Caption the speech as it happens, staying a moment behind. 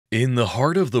In the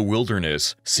heart of the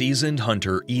wilderness, seasoned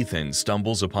hunter Ethan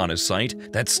stumbles upon a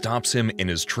sight that stops him in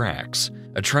his tracks.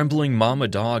 A trembling mama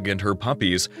dog and her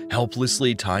puppies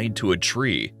helplessly tied to a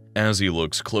tree. As he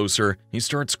looks closer, he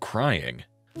starts crying.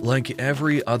 Like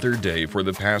every other day for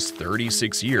the past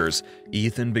 36 years,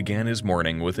 Ethan began his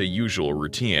morning with a usual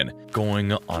routine,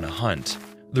 going on a hunt.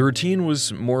 The routine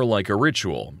was more like a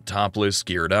ritual, topless,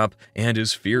 geared up, and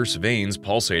his fierce veins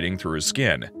pulsating through his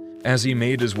skin. As he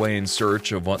made his way in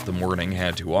search of what the morning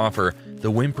had to offer,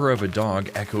 the whimper of a dog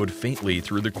echoed faintly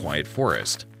through the quiet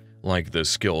forest. Like the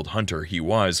skilled hunter he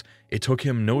was, it took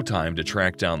him no time to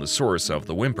track down the source of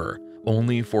the whimper,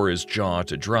 only for his jaw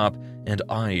to drop and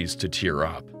eyes to tear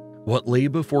up. What lay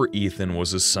before Ethan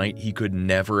was a sight he could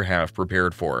never have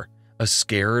prepared for. A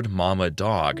scared mama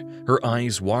dog, her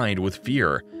eyes wide with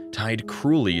fear, tied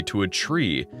cruelly to a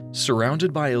tree,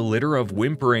 surrounded by a litter of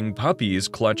whimpering puppies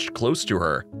clutched close to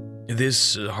her.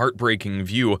 This heartbreaking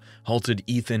view halted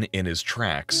Ethan in his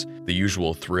tracks, the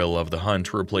usual thrill of the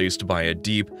hunt replaced by a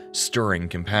deep, stirring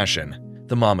compassion.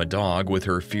 The mama dog, with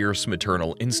her fierce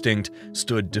maternal instinct,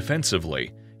 stood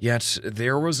defensively, yet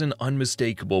there was an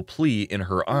unmistakable plea in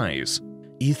her eyes.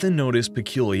 Ethan noticed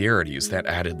peculiarities that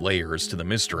added layers to the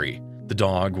mystery. The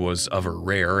dog was of a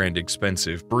rare and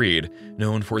expensive breed,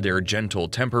 known for their gentle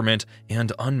temperament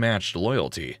and unmatched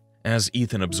loyalty. As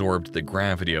Ethan absorbed the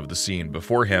gravity of the scene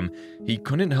before him, he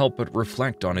couldn't help but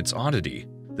reflect on its oddity.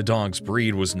 The dog's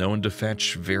breed was known to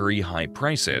fetch very high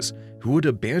prices. Who would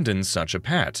abandon such a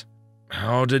pet?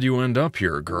 "How did you end up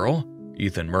here, girl?"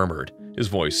 Ethan murmured, his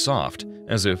voice soft,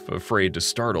 as if afraid to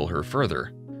startle her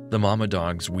further. The mama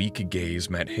dog's weak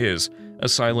gaze met his, a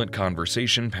silent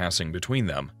conversation passing between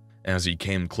them. As he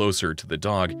came closer to the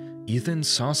dog, Ethan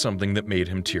saw something that made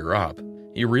him tear up.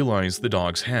 He realized the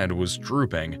dog's head was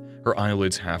drooping, her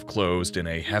eyelids half closed in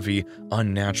a heavy,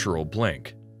 unnatural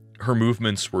blink. Her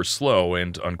movements were slow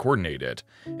and uncoordinated,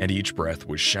 and each breath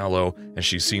was shallow as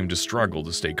she seemed to struggle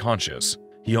to stay conscious.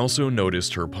 He also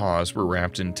noticed her paws were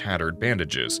wrapped in tattered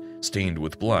bandages, stained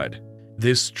with blood.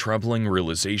 This troubling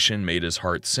realization made his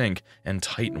heart sink and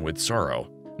tighten with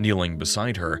sorrow. Kneeling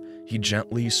beside her, he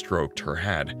gently stroked her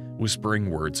head, whispering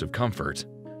words of comfort.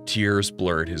 Tears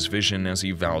blurred his vision as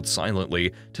he vowed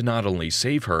silently to not only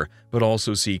save her, but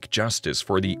also seek justice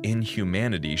for the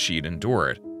inhumanity she'd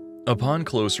endured. Upon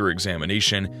closer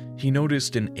examination, he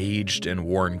noticed an aged and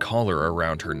worn collar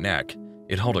around her neck.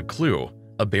 It held a clue,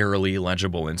 a barely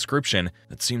legible inscription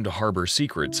that seemed to harbor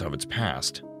secrets of its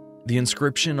past. The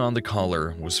inscription on the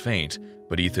collar was faint,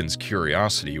 but Ethan's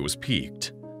curiosity was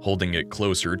piqued. Holding it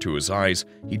closer to his eyes,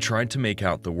 he tried to make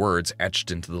out the words etched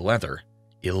into the leather.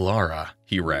 Ilara,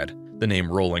 he read, the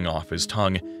name rolling off his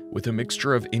tongue with a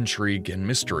mixture of intrigue and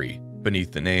mystery.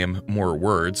 Beneath the name, more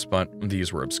words, but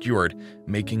these were obscured,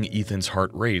 making Ethan's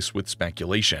heart race with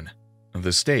speculation.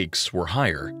 The stakes were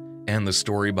higher, and the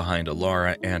story behind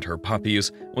Ilara and her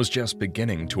puppies was just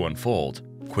beginning to unfold.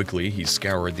 Quickly, he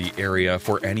scoured the area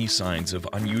for any signs of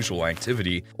unusual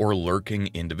activity or lurking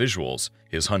individuals,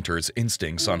 his hunter's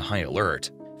instincts on high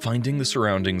alert. Finding the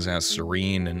surroundings as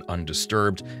serene and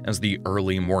undisturbed as the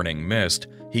early morning mist,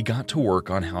 he got to work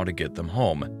on how to get them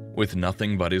home. With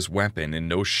nothing but his weapon and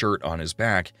no shirt on his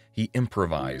back, he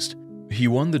improvised. He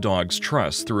won the dog's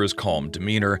trust through his calm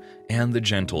demeanor and the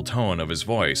gentle tone of his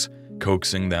voice,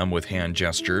 coaxing them with hand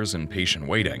gestures and patient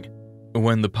waiting.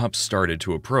 When the pups started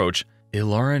to approach,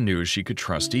 Ilara knew she could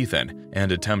trust Ethan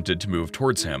and attempted to move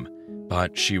towards him,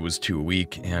 but she was too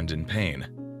weak and in pain.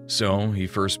 So he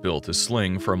first built a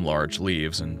sling from large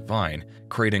leaves and vine,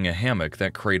 creating a hammock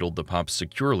that cradled the pups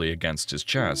securely against his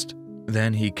chest.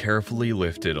 Then he carefully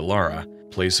lifted Ilara,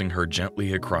 placing her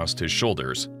gently across his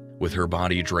shoulders. With her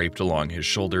body draped along his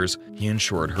shoulders, he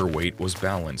ensured her weight was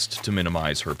balanced to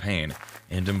minimize her pain,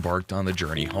 and embarked on the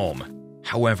journey home.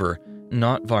 However,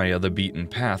 not via the beaten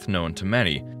path known to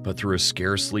many, but through a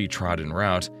scarcely trodden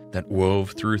route that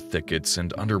wove through thickets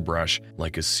and underbrush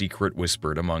like a secret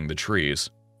whispered among the trees.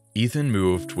 Ethan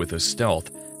moved with a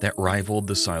stealth that rivaled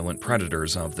the silent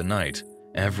predators of the night.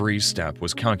 Every step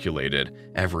was calculated,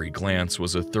 every glance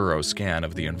was a thorough scan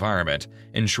of the environment,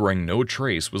 ensuring no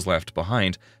trace was left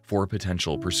behind for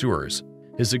potential pursuers.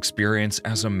 His experience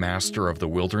as a master of the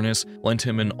wilderness lent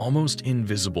him an almost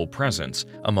invisible presence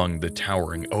among the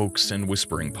towering oaks and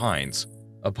whispering pines.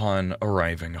 Upon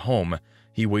arriving home,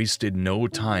 he wasted no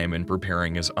time in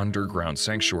preparing his underground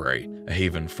sanctuary, a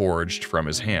haven forged from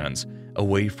his hands,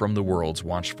 away from the world's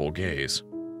watchful gaze.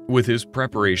 With his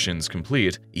preparations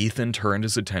complete, Ethan turned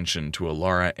his attention to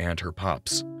Ilara and her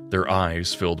pups. Their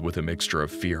eyes, filled with a mixture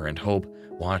of fear and hope,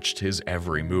 watched his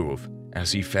every move.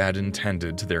 As he fed and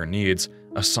tended to their needs,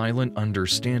 a silent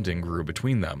understanding grew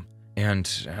between them,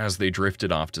 And as they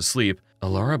drifted off to sleep,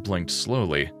 Alara blinked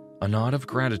slowly, a nod of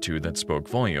gratitude that spoke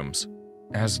volumes.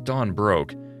 As dawn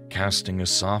broke, casting a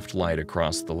soft light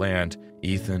across the land,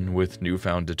 Ethan, with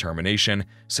newfound determination,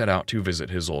 set out to visit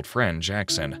his old friend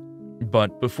Jackson.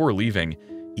 But before leaving,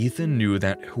 Ethan knew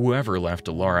that whoever left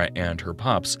Alara and her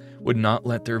pups would not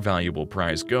let their valuable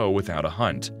prize go without a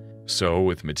hunt. So,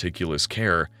 with meticulous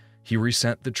care, he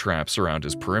reset the traps around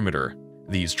his perimeter.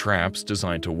 These traps,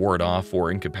 designed to ward off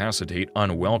or incapacitate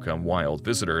unwelcome wild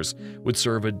visitors, would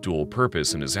serve a dual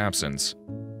purpose in his absence.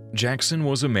 Jackson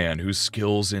was a man whose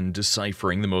skills in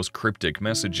deciphering the most cryptic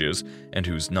messages and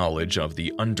whose knowledge of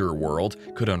the underworld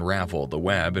could unravel the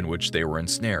web in which they were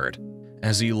ensnared.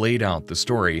 As he laid out the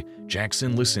story,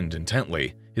 Jackson listened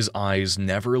intently, his eyes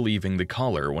never leaving the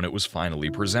collar when it was finally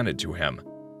presented to him.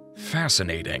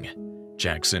 "Fascinating,"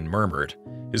 Jackson murmured,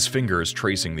 his fingers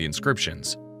tracing the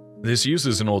inscriptions. "This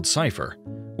uses an old cipher,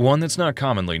 one that's not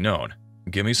commonly known.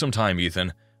 Give me some time,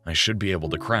 Ethan. I should be able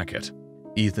to crack it."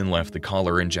 Ethan left the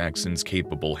collar in Jackson's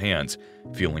capable hands,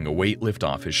 feeling a weight lift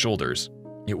off his shoulders.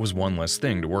 It was one less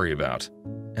thing to worry about.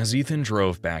 As Ethan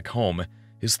drove back home,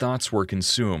 his thoughts were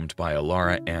consumed by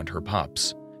Alara and her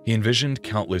pups. He envisioned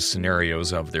countless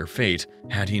scenarios of their fate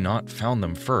had he not found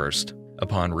them first.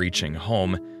 Upon reaching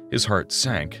home, his heart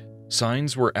sank.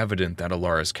 Signs were evident that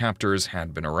Alara's captors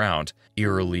had been around,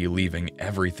 eerily leaving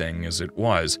everything as it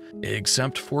was,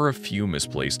 except for a few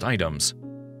misplaced items.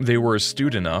 They were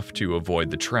astute enough to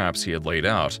avoid the traps he had laid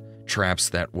out, traps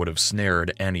that would have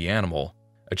snared any animal.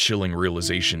 A chilling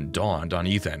realization dawned on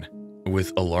Ethan.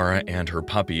 With Alara and her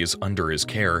puppies under his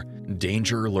care,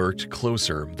 danger lurked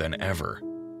closer than ever.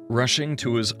 Rushing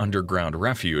to his underground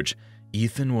refuge,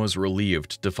 Ethan was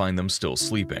relieved to find them still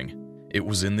sleeping. It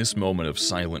was in this moment of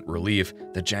silent relief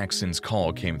that Jackson's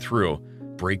call came through,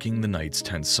 breaking the night's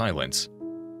tense silence.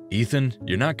 "Ethan,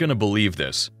 you're not gonna believe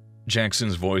this."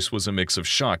 Jackson's voice was a mix of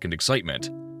shock and excitement.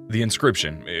 "The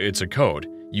inscription, it's a code,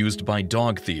 used by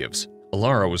dog thieves.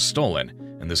 Alara was stolen,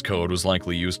 and this code was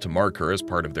likely used to mark her as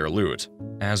part of their loot."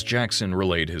 As Jackson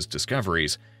relayed his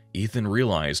discoveries, Ethan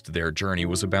realized their journey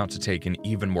was about to take an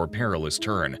even more perilous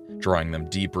turn, drawing them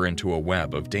deeper into a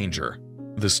web of danger.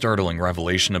 The startling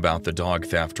revelation about the dog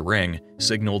theft ring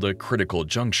signaled a critical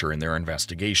juncture in their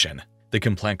investigation. The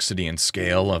complexity and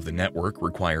scale of the network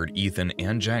required Ethan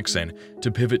and Jackson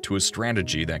to pivot to a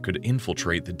strategy that could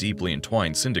infiltrate the deeply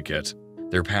entwined syndicate.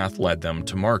 Their path led them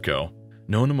to Marco.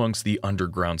 Known amongst the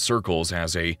underground circles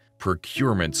as a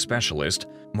procurement specialist,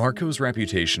 Marco's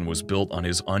reputation was built on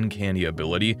his uncanny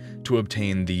ability to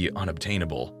obtain the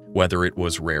unobtainable. Whether it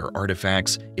was rare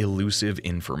artifacts, elusive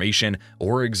information,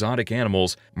 or exotic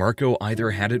animals, Marco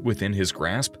either had it within his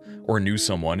grasp or knew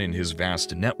someone in his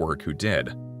vast network who did.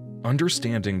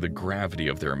 Understanding the gravity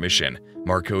of their mission,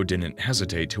 Marco didn't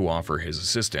hesitate to offer his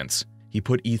assistance. He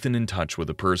put Ethan in touch with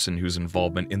a person whose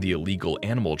involvement in the illegal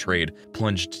animal trade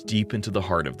plunged deep into the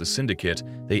heart of the syndicate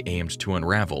they aimed to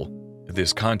unravel.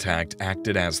 This contact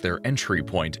acted as their entry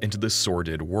point into the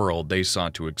sordid world they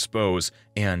sought to expose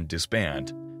and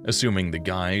disband. Assuming the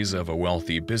guise of a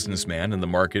wealthy businessman in the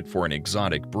market for an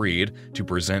exotic breed to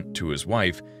present to his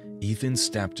wife, Ethan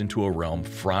stepped into a realm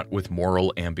fraught with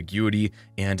moral ambiguity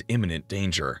and imminent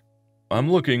danger. "I'm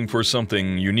looking for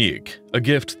something unique, a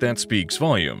gift that speaks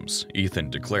volumes," Ethan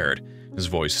declared, his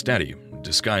voice steady,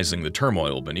 disguising the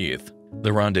turmoil beneath.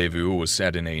 The rendezvous was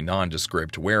set in a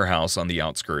nondescript warehouse on the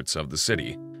outskirts of the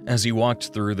city. As he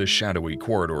walked through the shadowy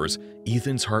corridors,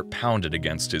 Ethan's heart pounded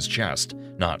against his chest,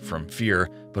 not from fear,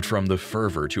 but from the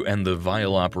fervor to end the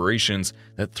vile operations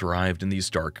that thrived in these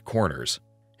dark corners.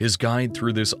 His guide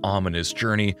through this ominous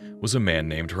journey was a man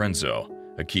named Renzo,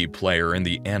 a key player in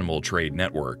the animal trade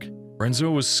network. Renzo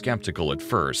was skeptical at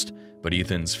first, but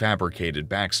Ethan's fabricated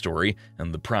backstory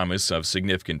and the promise of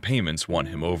significant payments won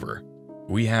him over.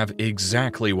 "We have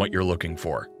exactly what you're looking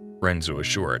for," Renzo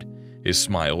assured, his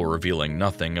smile revealing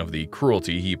nothing of the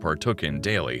cruelty he partook in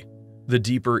daily. The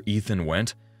deeper Ethan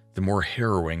went, the more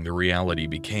harrowing the reality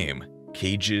became.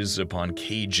 Cages upon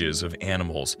cages of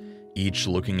animals, each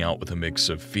looking out with a mix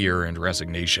of fear and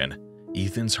resignation.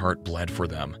 Ethan's heart bled for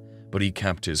them, but he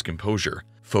kept his composure,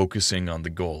 focusing on the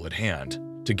goal at hand,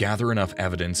 to gather enough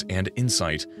evidence and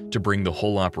insight to bring the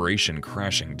whole operation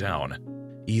crashing down.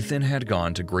 Ethan had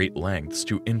gone to great lengths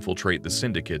to infiltrate the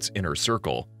syndicate's inner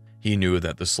circle. He knew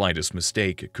that the slightest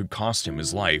mistake could cost him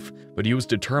his life, but he was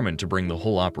determined to bring the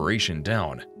whole operation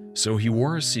down. So he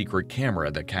wore a secret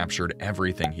camera that captured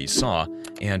everything he saw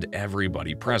and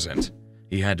everybody present.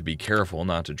 He had to be careful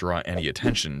not to draw any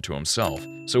attention to himself,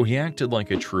 so he acted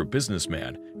like a true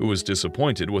businessman who was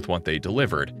disappointed with what they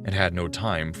delivered and had no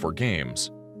time for games.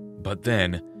 But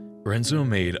then, Renzo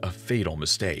made a fatal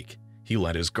mistake. he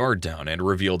let his guard down and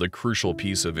revealed a crucial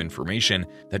piece of information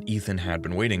that Ethan had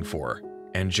been waiting for.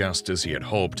 And just as he had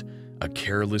hoped, a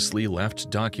carelessly left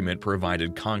document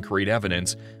provided concrete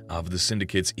evidence of the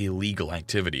syndicate's illegal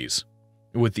activities.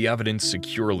 With the evidence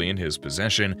securely in his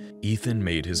possession, Ethan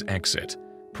made his exit,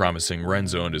 promising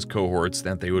Renzo and his cohorts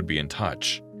that they would be in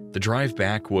touch. The drive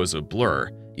back was a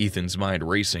blur, Ethan's mind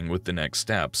racing with the next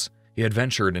steps. He had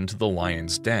ventured into the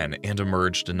lion's den and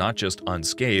emerged not just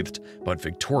unscathed, but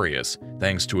victorious,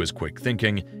 thanks to his quick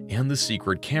thinking and the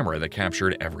secret camera that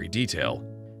captured every detail.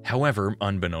 However,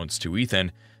 unbeknownst to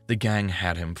Ethan, the gang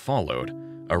had him followed,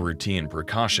 a routine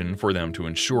precaution for them to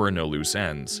ensure no loose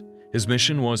ends. His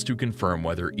mission was to confirm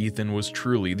whether Ethan was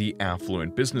truly the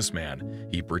affluent businessman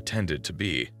he pretended to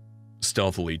be.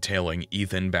 Stealthily tailing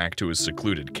Ethan back to his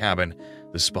secluded cabin,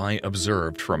 the spy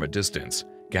observed from a distance,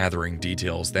 gathering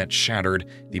details that shattered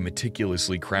the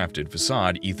meticulously crafted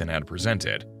facade Ethan had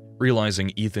presented.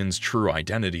 Realizing Ethan's true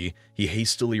identity, he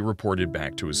hastily reported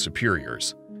back to his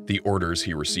superiors. The orders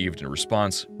he received in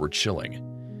response were chilling.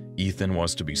 Ethan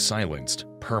was to be silenced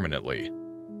permanently.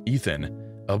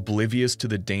 Ethan, oblivious to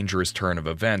the dangerous turn of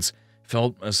events,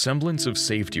 felt a semblance of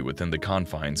safety within the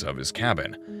confines of his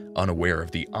cabin, unaware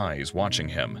of the eyes watching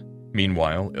him.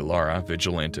 Meanwhile, Ilara,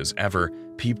 vigilant as ever,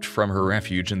 peeped from her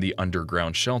refuge in the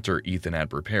underground shelter Ethan had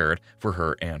prepared for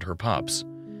her and her pups.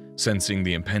 Sensing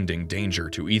the impending danger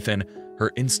to Ethan,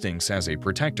 her instincts as a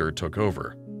protector took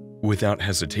over. Without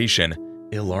hesitation,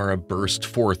 Ilara burst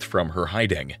forth from her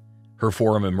hiding, her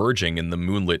form emerging in the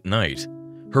moonlit night.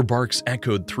 Her barks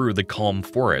echoed through the calm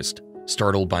forest.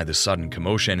 Startled by the sudden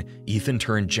commotion, Ethan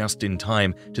turned just in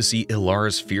time to see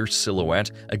Ilara's fierce silhouette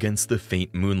against the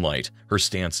faint moonlight, her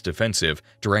stance defensive,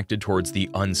 directed towards the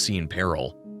unseen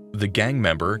peril. The gang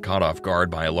member, caught off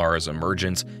guard by Ilara's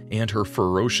emergence and her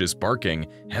ferocious barking,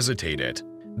 hesitated.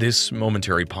 This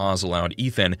momentary pause allowed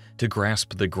Ethan to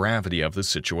grasp the gravity of the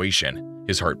situation.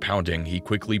 His heart pounding, he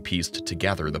quickly pieced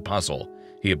together the puzzle.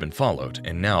 He had been followed,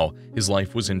 and now his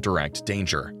life was in direct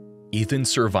danger.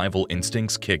 Ethan's survival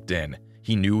instincts kicked in.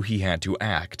 He knew he had to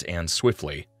act, and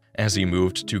swiftly. As he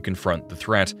moved to confront the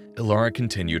threat, Ilara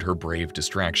continued her brave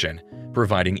distraction,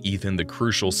 providing Ethan the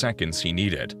crucial seconds he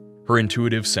needed. Her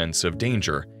intuitive sense of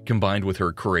danger, combined with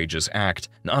her courageous act,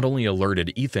 not only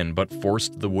alerted Ethan but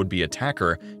forced the would-be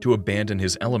attacker to abandon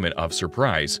his element of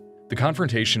surprise. The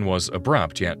confrontation was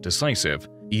abrupt yet decisive.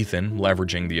 Ethan,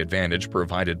 leveraging the advantage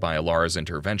provided by Ilara's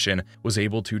intervention, was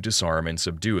able to disarm and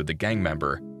subdue the gang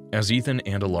member. As Ethan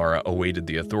and Ilara awaited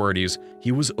the authorities,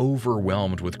 he was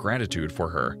overwhelmed with gratitude for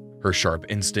her. Her sharp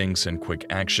instincts and quick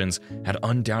actions had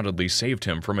undoubtedly saved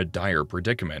him from a dire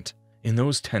predicament. In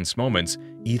those tense moments,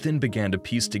 Ethan began to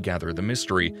piece together the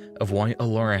mystery of why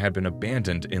Ilara had been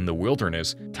abandoned in the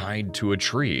wilderness, tied to a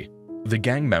tree. The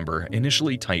gang member,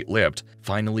 initially tight-lipped,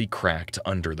 finally cracked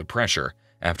under the pressure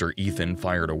after Ethan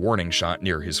fired a warning shot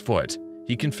near his foot.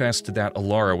 He confessed that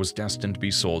Ilara was destined to be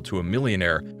sold to a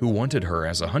millionaire who wanted her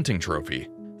as a hunting trophy.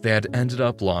 They had ended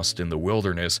up lost in the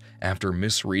wilderness after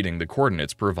misreading the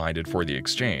coordinates provided for the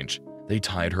exchange. They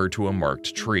tied her to a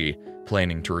marked tree,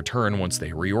 planning to return once they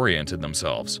reoriented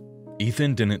themselves.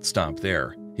 Ethan didn't stop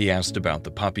there. He asked about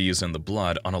the puppies and the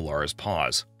blood on Ilara's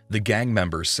paws. The gang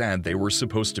member said they were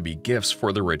supposed to be gifts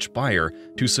for the rich buyer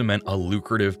to cement a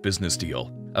lucrative business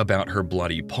deal. About her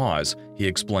bloody paws, he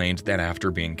explained that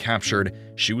after being captured,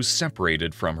 she was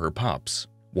separated from her pups.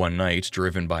 One night,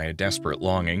 driven by a desperate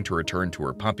longing to return to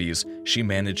her puppies, she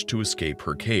managed to escape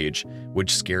her cage,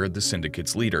 which scared the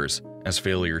syndicate's leaders, as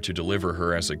failure to deliver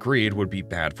her as agreed would be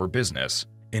bad for business.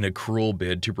 In a cruel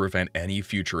bid to prevent any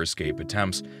future escape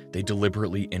attempts, they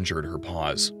deliberately injured her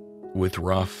paws. With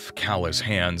rough, callous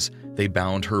hands, they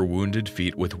bound her wounded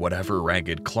feet with whatever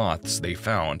ragged cloths they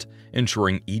found,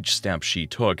 ensuring each step she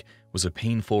took was a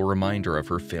painful reminder of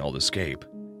her failed escape.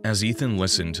 As Ethan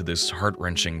listened to this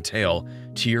heart-wrenching tale,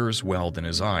 tears welled in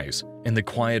his eyes. In the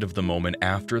quiet of the moment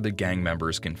after the gang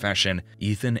member's confession,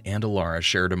 Ethan and Ilara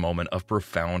shared a moment of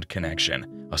profound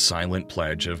connection, a silent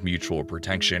pledge of mutual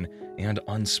protection and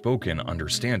unspoken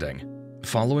understanding.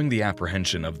 Following the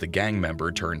apprehension of the gang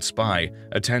member turned spy,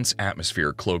 a tense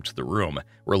atmosphere cloaked the room,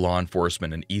 where law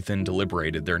enforcement and Ethan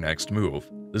deliberated their next move.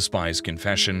 The spy's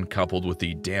confession, coupled with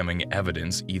the damning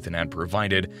evidence Ethan had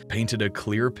provided, painted a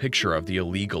clear picture of the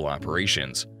illegal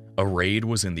operations. A raid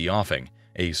was in the offing,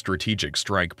 a strategic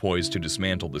strike poised to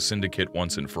dismantle the syndicate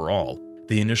once and for all.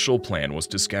 The initial plan was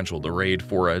to schedule the raid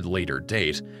for a later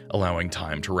date, allowing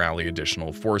time to rally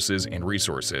additional forces and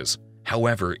resources.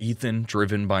 However, Ethan,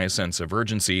 driven by a sense of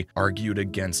urgency, argued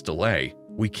against delay.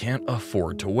 "We can't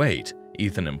afford to wait,"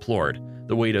 Ethan implored,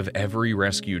 the weight of every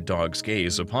rescued dog's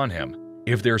gaze upon him.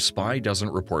 If their spy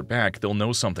doesn't report back, they'll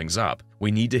know something's up.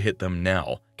 We need to hit them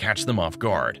now, catch them off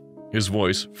guard." His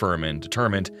voice, firm and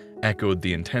determined, echoed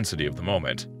the intensity of the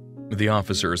moment. The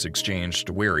officers exchanged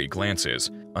wary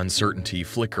glances, uncertainty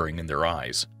flickering in their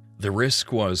eyes. The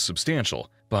risk was substantial,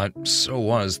 but so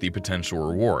was the potential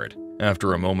reward.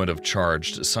 After a moment of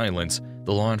charged silence,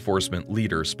 the law enforcement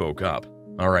leader spoke up.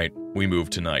 "All right, we move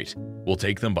tonight. We'll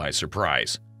take them by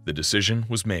surprise." The decision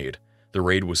was made. The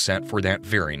raid was set for that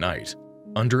very night.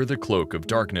 Under the cloak of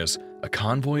darkness, a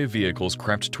convoy of vehicles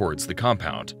crept towards the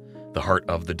compound, the heart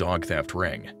of the dog theft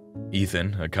ring.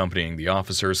 Ethan, accompanying the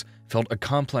officers, felt a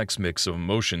complex mix of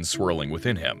emotions swirling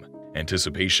within him: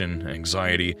 anticipation,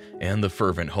 anxiety, and the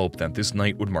fervent hope that this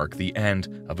night would mark the end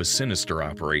of a sinister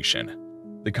operation.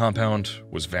 The compound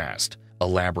was vast, a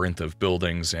labyrinth of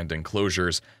buildings and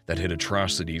enclosures that hid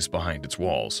atrocities behind its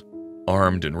walls.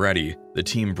 Armed and ready, the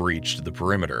team breached the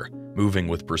perimeter, moving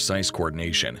with precise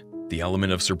coordination. The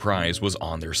element of surprise was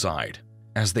on their side.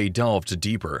 As they delved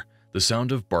deeper, the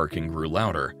sound of barking grew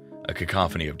louder, a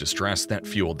cacophony of distress that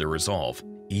fueled their resolve.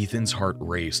 Ethan's heart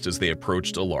raced as they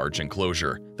approached a large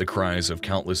enclosure, the cries of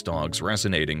countless dogs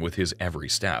resonating with his every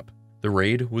step. The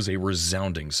raid was a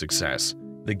resounding success.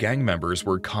 The gang members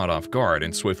were caught off guard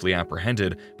and swiftly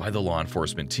apprehended by the law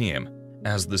enforcement team.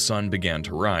 As the sun began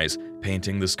to rise,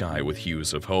 painting the sky with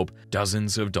hues of hope,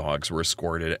 dozens of dogs were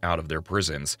escorted out of their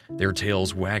prisons, their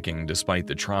tails wagging despite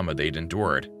the trauma they'd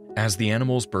endured. As the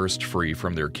animals burst free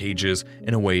from their cages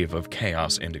in a wave of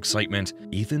chaos and excitement,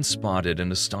 Ethan spotted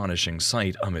an astonishing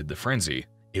sight amid the frenzy.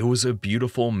 It was a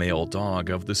beautiful male dog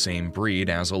of the same breed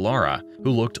as Alara,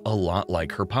 who looked a lot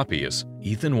like her puppies.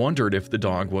 Ethan wondered if the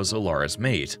dog was Alara's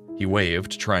mate. He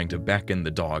waved, trying to beckon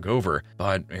the dog over,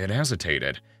 but it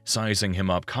hesitated, sizing him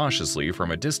up cautiously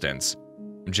from a distance.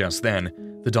 Just then,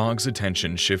 the dog's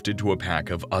attention shifted to a pack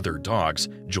of other dogs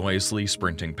joyously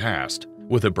sprinting past.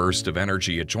 With a burst of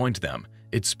energy, it joined them,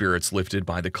 its spirits lifted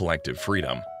by the collective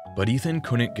freedom. But Ethan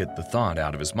couldn't get the thought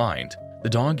out of his mind. The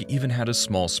dog even had a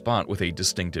small spot with a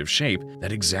distinctive shape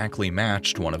that exactly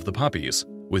matched one of the puppies.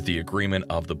 With the agreement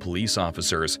of the police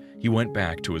officers, he went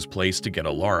back to his place to get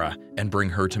Alara and bring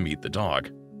her to meet the dog.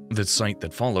 The sight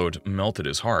that followed melted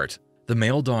his heart. The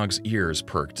male dog's ears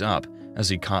perked up as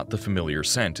he caught the familiar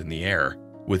scent in the air.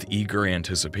 With eager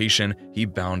anticipation, he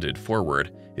bounded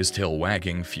forward, his tail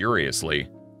wagging furiously.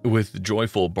 With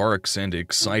joyful barks and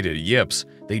excited yips,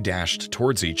 they dashed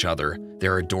towards each other,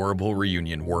 their adorable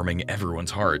reunion warming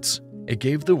everyone's hearts. It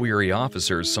gave the weary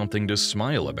officers something to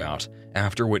smile about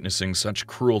after witnessing such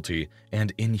cruelty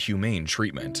and inhumane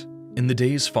treatment. In the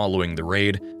days following the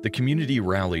raid, the community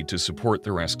rallied to support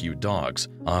the rescued dogs,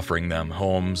 offering them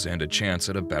homes and a chance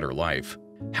at a better life.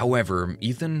 However,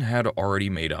 Ethan had already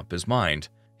made up his mind.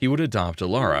 He would adopt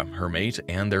Alara, her mate,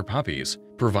 and their puppies,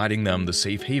 providing them the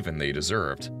safe haven they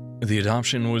deserved. The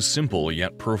adoption was simple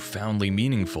yet profoundly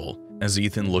meaningful. As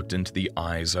Ethan looked into the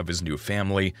eyes of his new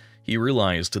family, he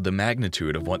realized the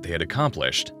magnitude of what they had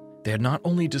accomplished. They had not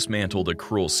only dismantled a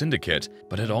cruel syndicate,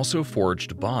 but had also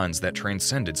forged bonds that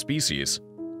transcended species.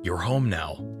 "You're home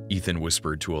now," Ethan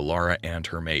whispered to Alara and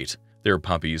her mate, their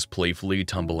puppies playfully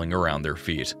tumbling around their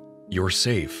feet. "You're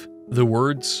safe." The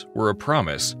words were a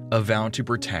promise, a vow to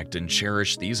protect and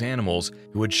cherish these animals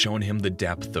who had shown him the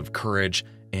depth of courage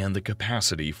and the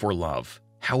capacity for love.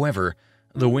 However,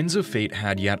 the winds of fate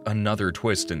had yet another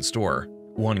twist in store.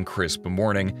 One crisp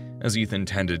morning, as Ethan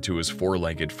tended to his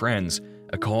four-legged friends,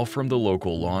 a call from the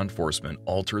local law enforcement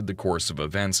altered the course of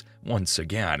events once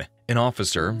again. An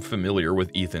officer, familiar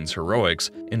with Ethan's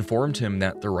heroics, informed him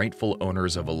that the rightful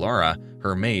owners of Alara,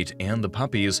 her mate, and the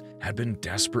puppies had been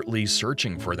desperately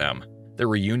searching for them. The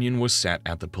reunion was set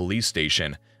at the police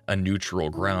station, a neutral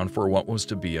ground for what was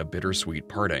to be a bittersweet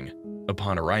parting.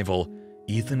 Upon arrival,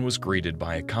 Ethan was greeted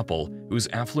by a couple whose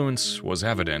affluence was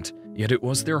evident, yet it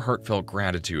was their heartfelt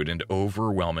gratitude and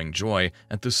overwhelming joy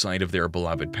at the sight of their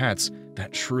beloved pets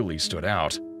that truly stood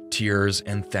out. Tears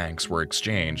and thanks were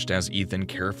exchanged as Ethan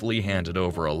carefully handed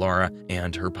over Alara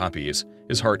and her puppies,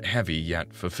 his heart heavy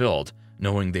yet fulfilled,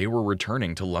 knowing they were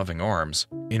returning to loving arms.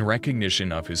 In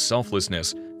recognition of his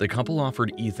selflessness, the couple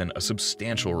offered Ethan a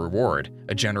substantial reward,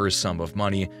 a generous sum of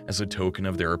money as a token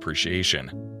of their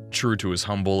appreciation. True to his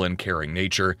humble and caring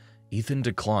nature, Ethan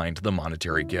declined the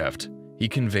monetary gift. He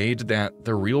conveyed that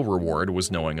the real reward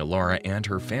was knowing Alara and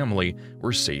her family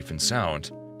were safe and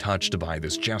sound. Touched by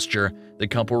this gesture, the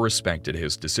couple respected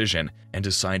his decision and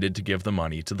decided to give the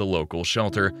money to the local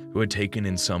shelter who had taken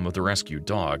in some of the rescued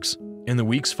dogs. In the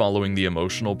weeks following the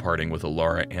emotional parting with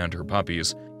Alara and her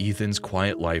puppies, Ethan's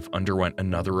quiet life underwent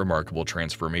another remarkable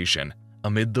transformation.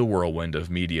 Amid the whirlwind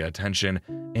of media attention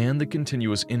and the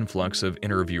continuous influx of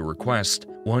interview requests,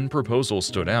 one proposal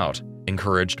stood out.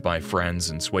 Encouraged by friends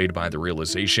and swayed by the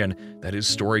realization that his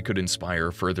story could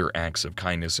inspire further acts of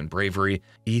kindness and bravery,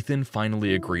 Ethan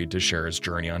finally agreed to share his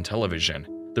journey on television.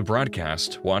 The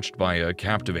broadcast, watched by a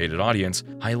captivated audience,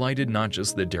 highlighted not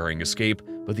just the daring escape,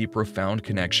 but the profound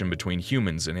connection between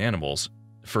humans and animals,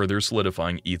 further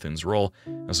solidifying Ethan's role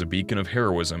as a beacon of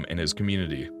heroism in his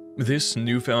community. This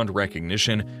newfound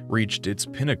recognition reached its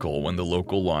pinnacle when the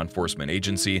local law enforcement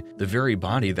agency, the very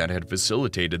body that had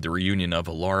facilitated the reunion of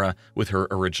Alara with her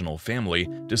original family,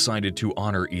 decided to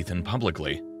honor Ethan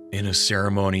publicly. In a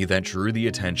ceremony that drew the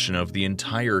attention of the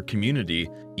entire community,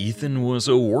 Ethan was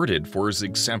awarded for his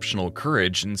exceptional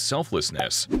courage and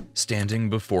selflessness. Standing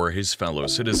before his fellow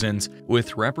citizens,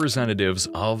 with representatives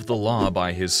of the law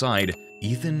by his side,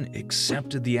 Ethan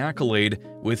accepted the accolade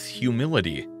with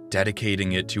humility,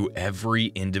 dedicating it to every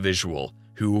individual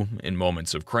who, in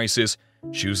moments of crisis,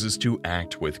 chooses to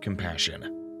act with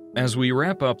compassion. As we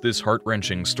wrap up this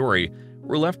heart-wrenching story,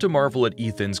 we're left to marvel at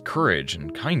Ethan's courage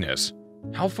and kindness.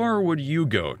 How far would you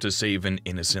go to save an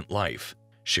innocent life?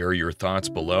 Share your thoughts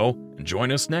below and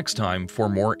join us next time for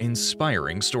more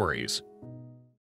inspiring stories.